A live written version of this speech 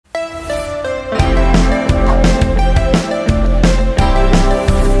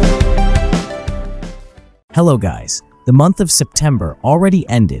Hello guys, the month of September already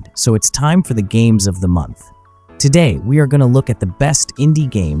ended, so it's time for the games of the month. Today, we are going to look at the best indie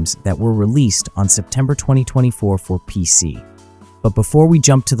games that were released on September 2024 for PC. But before we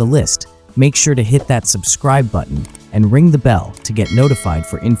jump to the list, make sure to hit that subscribe button and ring the bell to get notified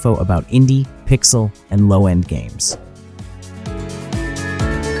for info about indie, pixel, and low-end games.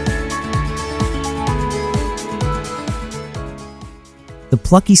 The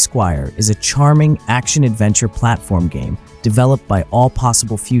Plucky Squire is a charming action-adventure platform game developed by All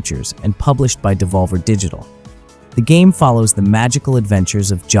Possible Futures and published by Devolver Digital. The game follows the magical adventures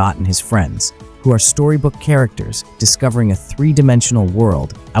of Jot and his friends, who are storybook characters discovering a three-dimensional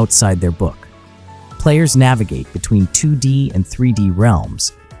world outside their book. Players navigate between 2D and 3D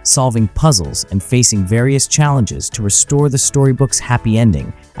realms, solving puzzles and facing various challenges to restore the storybook's happy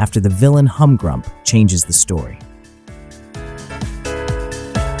ending after the villain Humgrump changes the story.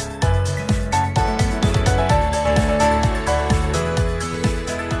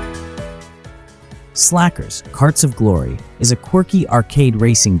 Slackers: Carts of Glory is a quirky arcade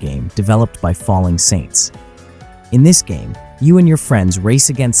racing game developed by Falling Saints. In this game, you and your friends race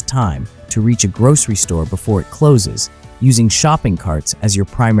against time to reach a grocery store before it closes, using shopping carts as your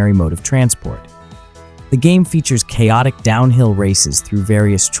primary mode of transport. The game features chaotic downhill races through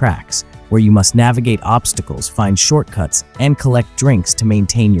various tracks, where you must navigate obstacles, find shortcuts, and collect drinks to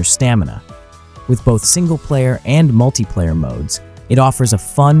maintain your stamina. With both single-player and multiplayer modes, it offers a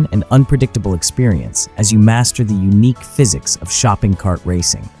fun and unpredictable experience as you master the unique physics of shopping cart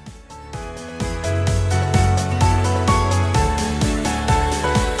racing.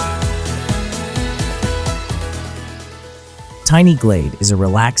 Tiny Glade is a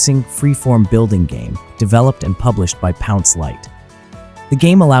relaxing, freeform building game developed and published by Pounce Light. The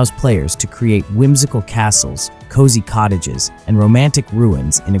game allows players to create whimsical castles, cozy cottages, and romantic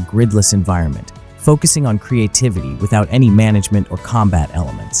ruins in a gridless environment, focusing on creativity without any management or combat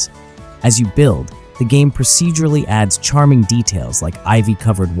elements. As you build, the game procedurally adds charming details like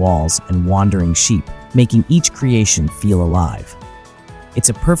ivy-covered walls and wandering sheep, making each creation feel alive. It's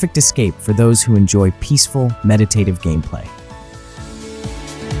a perfect escape for those who enjoy peaceful, meditative gameplay.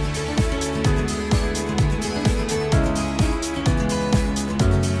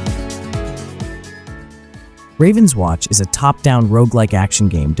 Ravenswatch is a top-down roguelike action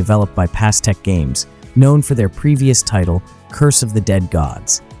game developed by Pastech Games, known for their previous title, Curse of the Dead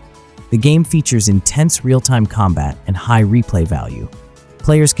Gods. The game features intense real-time combat and high replay value.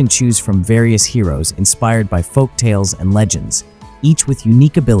 Players can choose from various heroes inspired by folk tales and legends, each with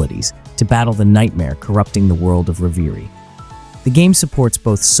unique abilities to battle the nightmare corrupting the world of Reverie. The game supports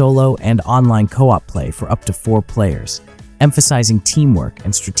both solo and online co-op play for up to 4 players, emphasizing teamwork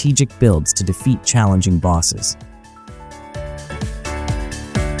and strategic builds to defeat challenging bosses.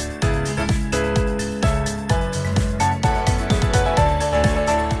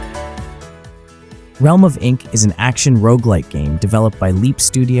 Realm of Ink is an action roguelike game developed by Leap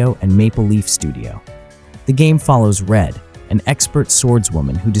Studio and Maple Leaf Studio. The game follows Red, an expert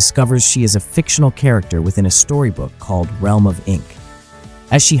swordswoman who discovers she is a fictional character within a storybook called Realm of Ink.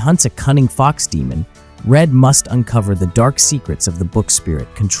 As she hunts a cunning fox demon, Red must uncover the dark secrets of the book spirit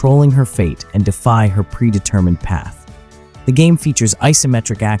controlling her fate and defy her predetermined path. The game features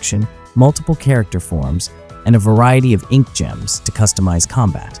isometric action, multiple character forms, and a variety of ink gems to customize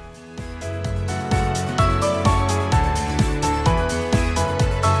combat.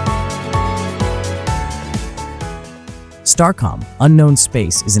 Starcom: Unknown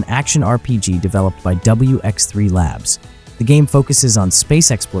Space is an action RPG developed by WX3 Labs. The game focuses on space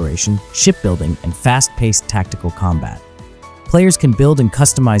exploration, shipbuilding, and fast-paced tactical combat. Players can build and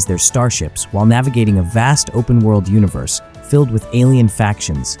customize their starships while navigating a vast open-world universe filled with alien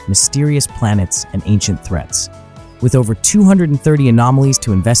factions, mysterious planets, and ancient threats. With over 230 anomalies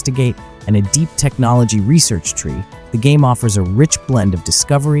to investigate and a deep technology research tree, the game offers a rich blend of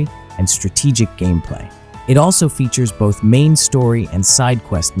discovery and strategic gameplay. It also features both main story and side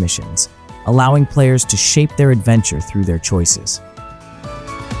quest missions, allowing players to shape their adventure through their choices.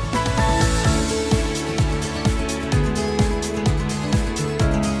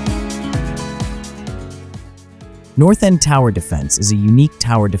 Northend Tower Defense is a unique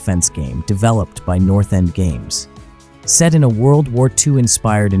tower defense game developed by Northend Games. Set in a World War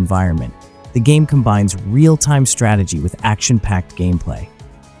II-inspired environment, the game combines real-time strategy with action-packed gameplay.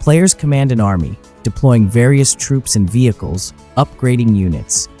 Players command an army, deploying various troops and vehicles, upgrading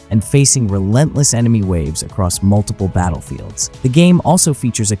units, and facing relentless enemy waves across multiple battlefields. The game also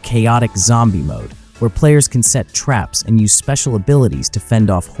features a chaotic zombie mode, where players can set traps and use special abilities to fend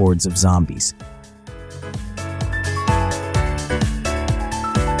off hordes of zombies.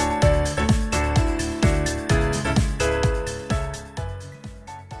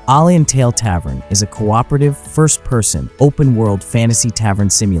 Tale Tavern is a cooperative, first-person, open-world fantasy tavern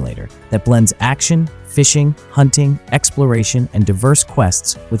simulator that blends action, fishing, hunting, exploration, and diverse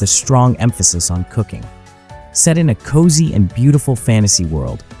quests with a strong emphasis on cooking. Set in a cozy and beautiful fantasy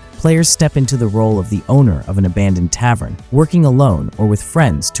world, players step into the role of the owner of an abandoned tavern, working alone or with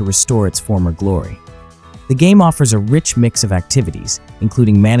friends to restore its former glory. The game offers a rich mix of activities,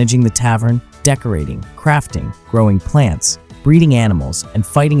 including managing the tavern, decorating, crafting, growing plants, breeding animals, and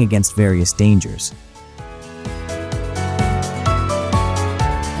fighting against various dangers.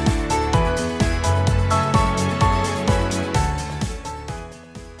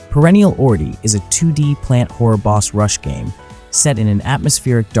 Perennial Order is a 2D plant horror boss rush game set in an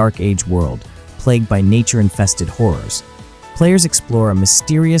atmospheric Dark Age world plagued by nature-infested horrors. Players explore a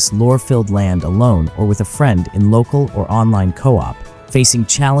mysterious, lore-filled land alone or with a friend in local or online co-op, facing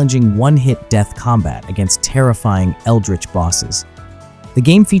challenging one-hit death combat against terrifying eldritch bosses. The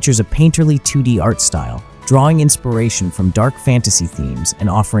game features a painterly 2D art style, drawing inspiration from dark fantasy themes and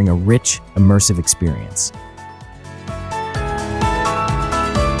offering a rich, immersive experience.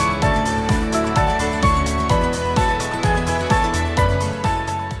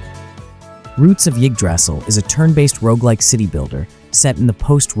 Roots of Yggdrasil is a turn-based roguelike city builder set in the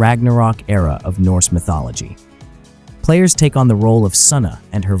post-Ragnarok era of Norse mythology. Players take on the role of Sunna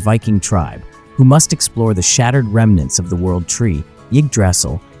and her Viking tribe, who must explore the shattered remnants of the world tree,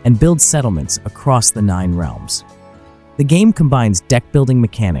 Yggdrasil, and build settlements across the 9 realms. The game combines deck-building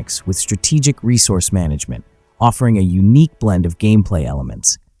mechanics with strategic resource management, offering a unique blend of gameplay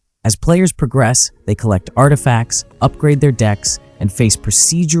elements. As players progress, they collect artifacts, upgrade their decks, and face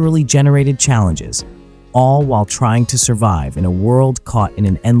procedurally generated challenges, all while trying to survive in a world caught in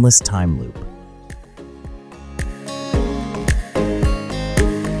an endless time loop.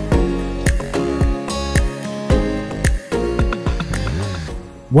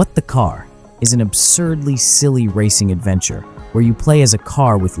 What the Car is an absurdly silly racing adventure where you play as a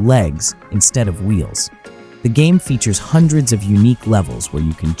car with legs instead of wheels. The game features hundreds of unique levels where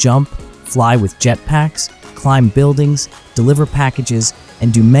you can jump, fly with jetpacks, climb buildings, deliver packages,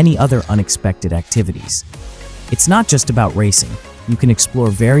 and do many other unexpected activities. It's not just about racing. You can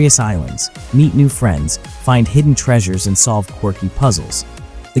explore various islands, meet new friends, find hidden treasures, and solve quirky puzzles.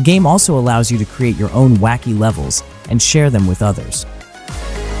 The game also allows you to create your own wacky levels and share them with others.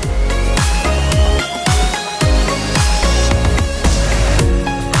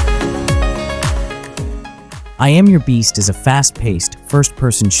 I Am Your Beast is a fast-paced,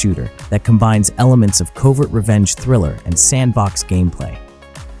 first-person shooter that combines elements of covert revenge thriller and sandbox gameplay.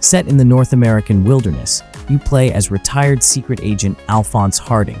 Set in the North American wilderness, you play as retired secret agent Alphonse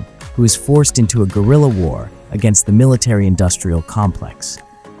Harding, who is forced into a guerrilla war against the military-industrial complex.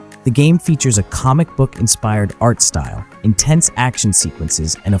 The game features a comic book-inspired art style, intense action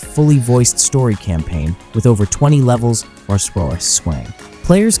sequences, and a fully voiced story campaign with over 20 levels or swing.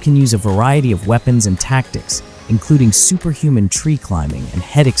 Players can use a variety of weapons and tactics, including superhuman tree climbing and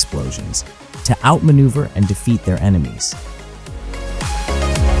head explosions, to outmaneuver and defeat their enemies.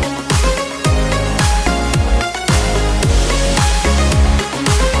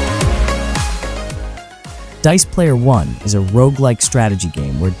 Dice Player 1 is a roguelike strategy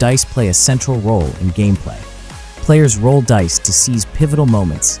game where dice play a central role in gameplay. Players roll dice to seize pivotal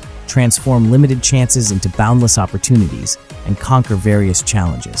moments, transform limited chances into boundless opportunities, and conquer various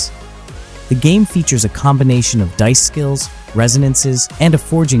challenges. The game features a combination of dice skills, resonances, and a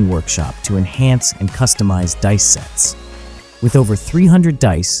forging workshop to enhance and customize dice sets. With over 300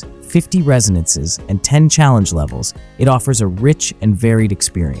 dice, 50 resonances, and 10 challenge levels, it offers a rich and varied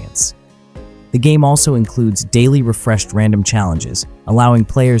experience. The game also includes daily refreshed random challenges, allowing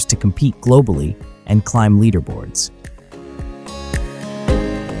players to compete globally and climb leaderboards.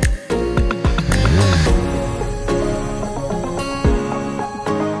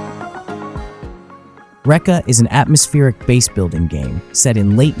 REKA is an atmospheric base-building game set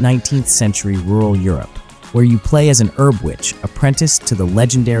in late 19th century rural Europe, where you play as an herb witch apprenticed to the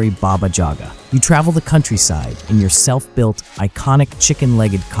legendary Baba Yaga. You travel the countryside in your self-built, iconic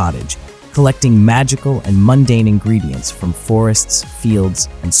chicken-legged cottage, collecting magical and mundane ingredients from forests, fields,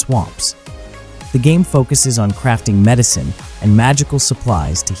 and swamps. The game focuses on crafting medicine and magical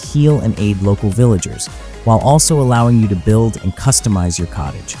supplies to heal and aid local villagers, while also allowing you to build and customize your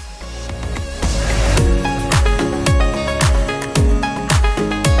cottage.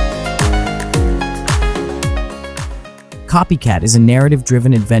 Copycat is a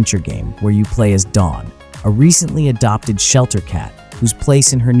narrative-driven adventure game where you play as Dawn, a recently adopted shelter cat whose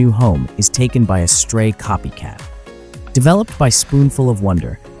place in her new home is taken by a stray copycat. Developed by Spoonful of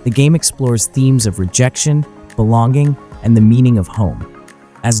Wonder, the game explores themes of rejection, belonging, and the meaning of home.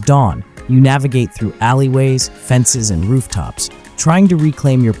 As Dawn, you navigate through alleyways, fences, and rooftops, trying to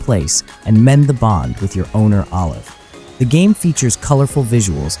reclaim your place and mend the bond with your owner, Olive. The game features colorful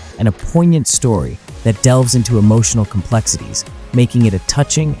visuals and a poignant story that delves into emotional complexities, making it a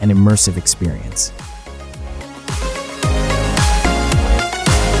touching and immersive experience.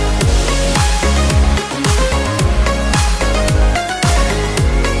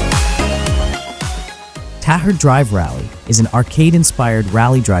 Tahir Drive Rally is an arcade-inspired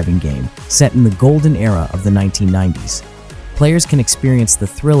rally driving game set in the golden era of the 1990s. Players can experience the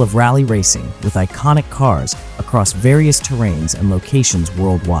thrill of rally racing with iconic cars across various terrains and locations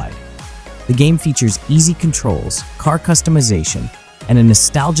worldwide. The game features easy controls, car customization, and a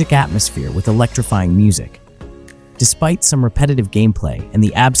nostalgic atmosphere with electrifying music. Despite some repetitive gameplay and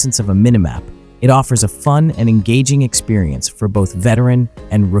the absence of a minimap, it offers a fun and engaging experience for both veteran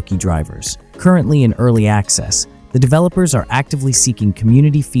and rookie drivers. Currently in early access, the developers are actively seeking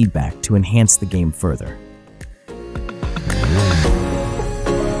community feedback to enhance the game further.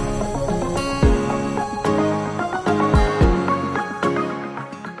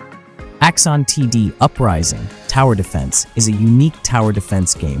 Axon TD Uprising Tower Defense is a unique tower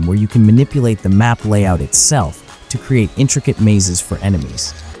defense game where you can manipulate the map layout itself to create intricate mazes for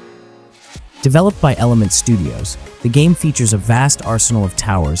enemies. Developed by Element Studios, the game features a vast arsenal of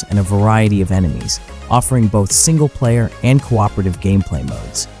towers and a variety of enemies, offering both single-player and cooperative gameplay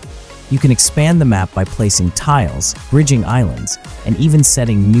modes. You can expand the map by placing tiles, bridging islands, and even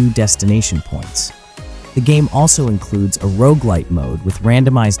setting new destination points. The game also includes a roguelite mode with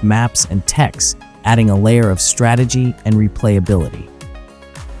randomized maps and texts, adding a layer of strategy and replayability.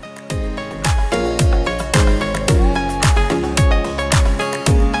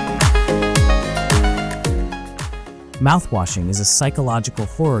 Mouthwashing is a psychological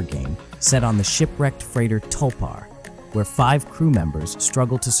horror game set on the shipwrecked freighter Tulpar, where 5 crew members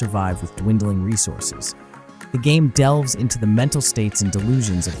struggle to survive with dwindling resources. The game delves into the mental states and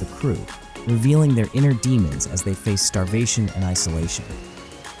delusions of the crew, revealing their inner demons as they face starvation and isolation.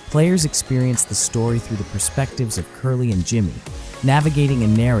 Players experience the story through the perspectives of Curly and Jimmy, navigating a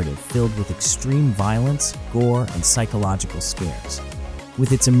narrative filled with extreme violence, gore, and psychological scares.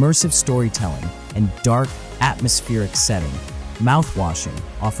 With its immersive storytelling and dark, atmospheric setting, Mouthwashing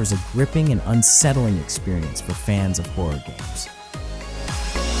offers a gripping and unsettling experience for fans of horror games.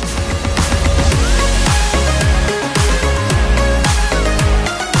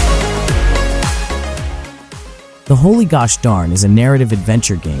 The Holy Gosh Darn is a narrative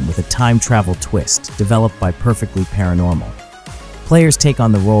adventure game with a time travel twist developed by Perfectly Paranormal. Players take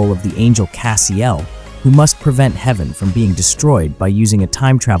on the role of the angel Cassiel, who must prevent heaven from being destroyed by using a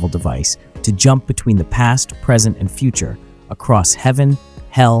time travel device to jump between the past, present, and future across heaven,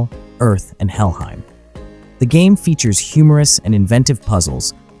 hell, earth, and Helheim. The game features humorous and inventive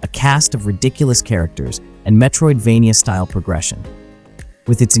puzzles, a cast of ridiculous characters, and Metroidvania-style progression.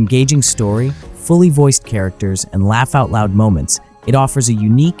 With its engaging story, fully voiced characters, and laugh-out-loud moments, it offers a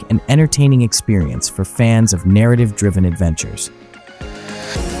unique and entertaining experience for fans of narrative-driven adventures.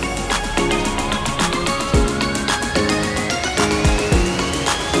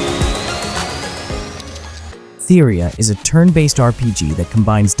 Thyria is a turn-based RPG that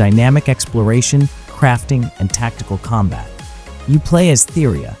combines dynamic exploration, crafting, and tactical combat. You play as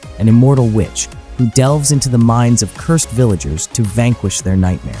Thyria, an immortal witch, who delves into the minds of cursed villagers to vanquish their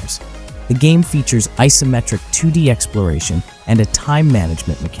nightmares. The game features isometric 2D exploration and a time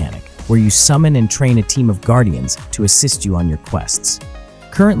management mechanic, where you summon and train a team of guardians to assist you on your quests.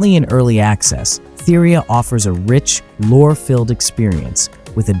 Currently in early access, Thyria offers a rich, lore-filled experience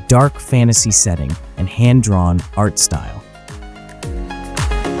with a dark fantasy setting and hand-drawn art style.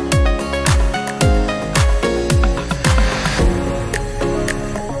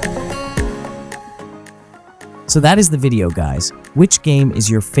 So that is the video, guys. Which game is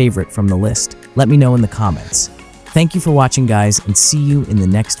your favorite from the list? Let me know in the comments. Thank you for watching, guys, and see you in the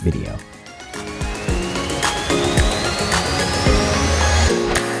next video.